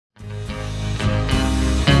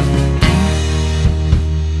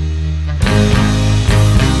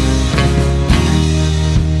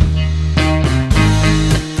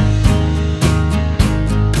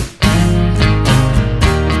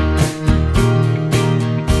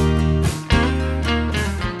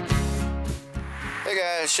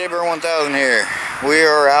Shaber 1000 here. We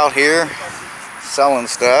are out here selling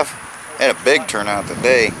stuff. Had a big turnout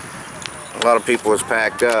today. A lot of people was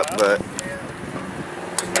packed up, but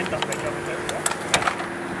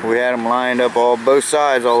we had them lined up both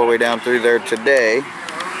sides all the way down through there today.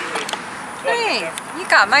 Hey, you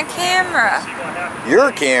got my camera.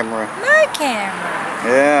 Your camera? My camera.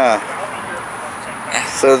 Yeah.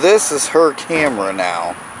 So this is her camera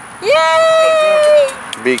now. Yay!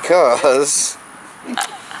 Because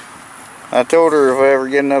I told her if I ever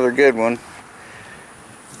get another good one,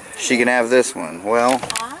 she can have this one. Well,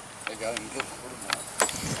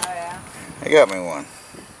 I got me one.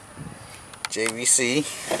 JVC.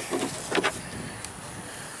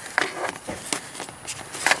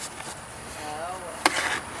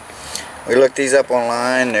 We looked these up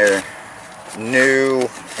online. They're new,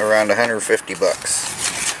 around 150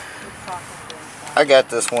 bucks. I got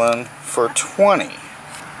this one for 20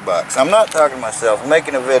 bucks. I'm not talking to myself, I'm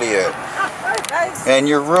making a video. And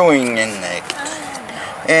you're ruining it.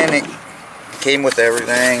 And it came with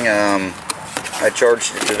everything. I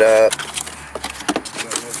charged it up.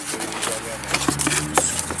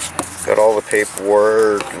 Got all the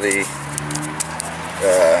paperwork, the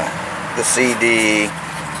CD,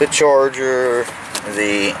 the charger,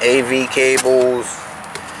 the AV cables.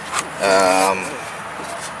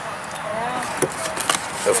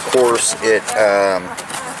 Of course, it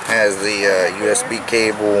has the USB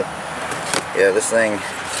cable. Yeah, this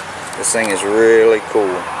thing is really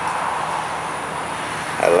cool.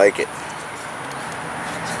 I like it.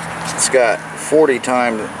 It's got 40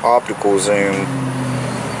 times optical zoom,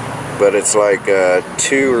 but it's like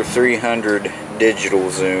 200 or 300 digital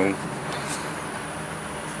zoom,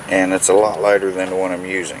 and it's a lot lighter than the one I'm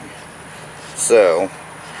using. So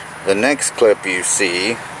the next clip you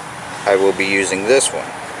see, I will be using this one.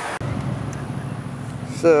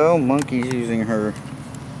 So Monkey's using her,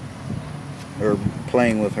 or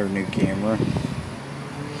playing with her new camera.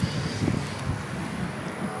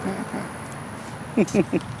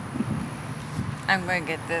 I'm going to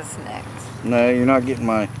get this next. No, you're not getting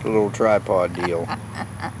my little tripod deal.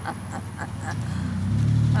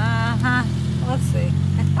 Let's see.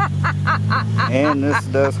 And this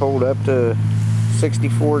does hold up to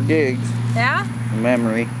 64 gigs. Yeah?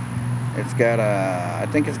 Memory. It's got I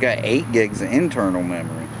think it's got 8 gigs of internal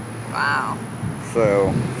memory. Wow.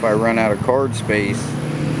 So if I run out of card space,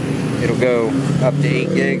 it'll go up to 8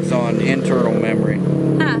 gigs on internal memory.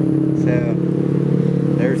 Huh. So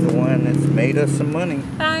there's the one that's made us some money.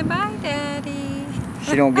 Bye bye, Daddy.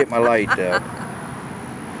 She don't get my light though.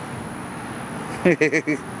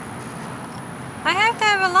 I have to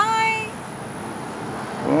have a light.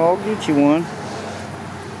 Well, I'll get you one.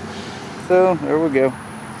 So there we go.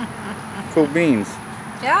 Cool beans.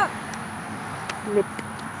 Yep.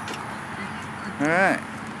 Alright.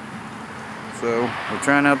 So we're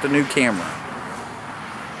trying out the new camera.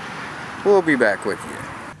 We'll be back with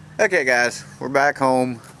you. Okay guys, we're back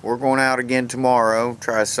home. We're going out again tomorrow.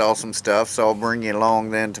 Try to sell some stuff, so I'll bring you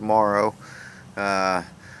along then tomorrow. But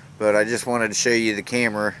I just wanted to show you the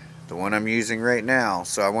camera, the one I'm using right now.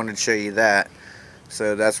 So I wanted to show you that.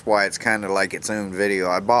 So that's why it's kind of like its own video.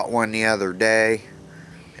 I bought one the other day,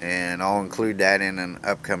 and I'll include that in an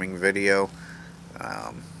upcoming video.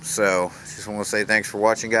 So just want to say thanks for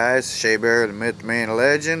watching, guys. Shaber, the myth, the man, the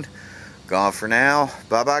legend. Gone for now.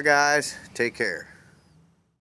 Bye bye guys. Take care.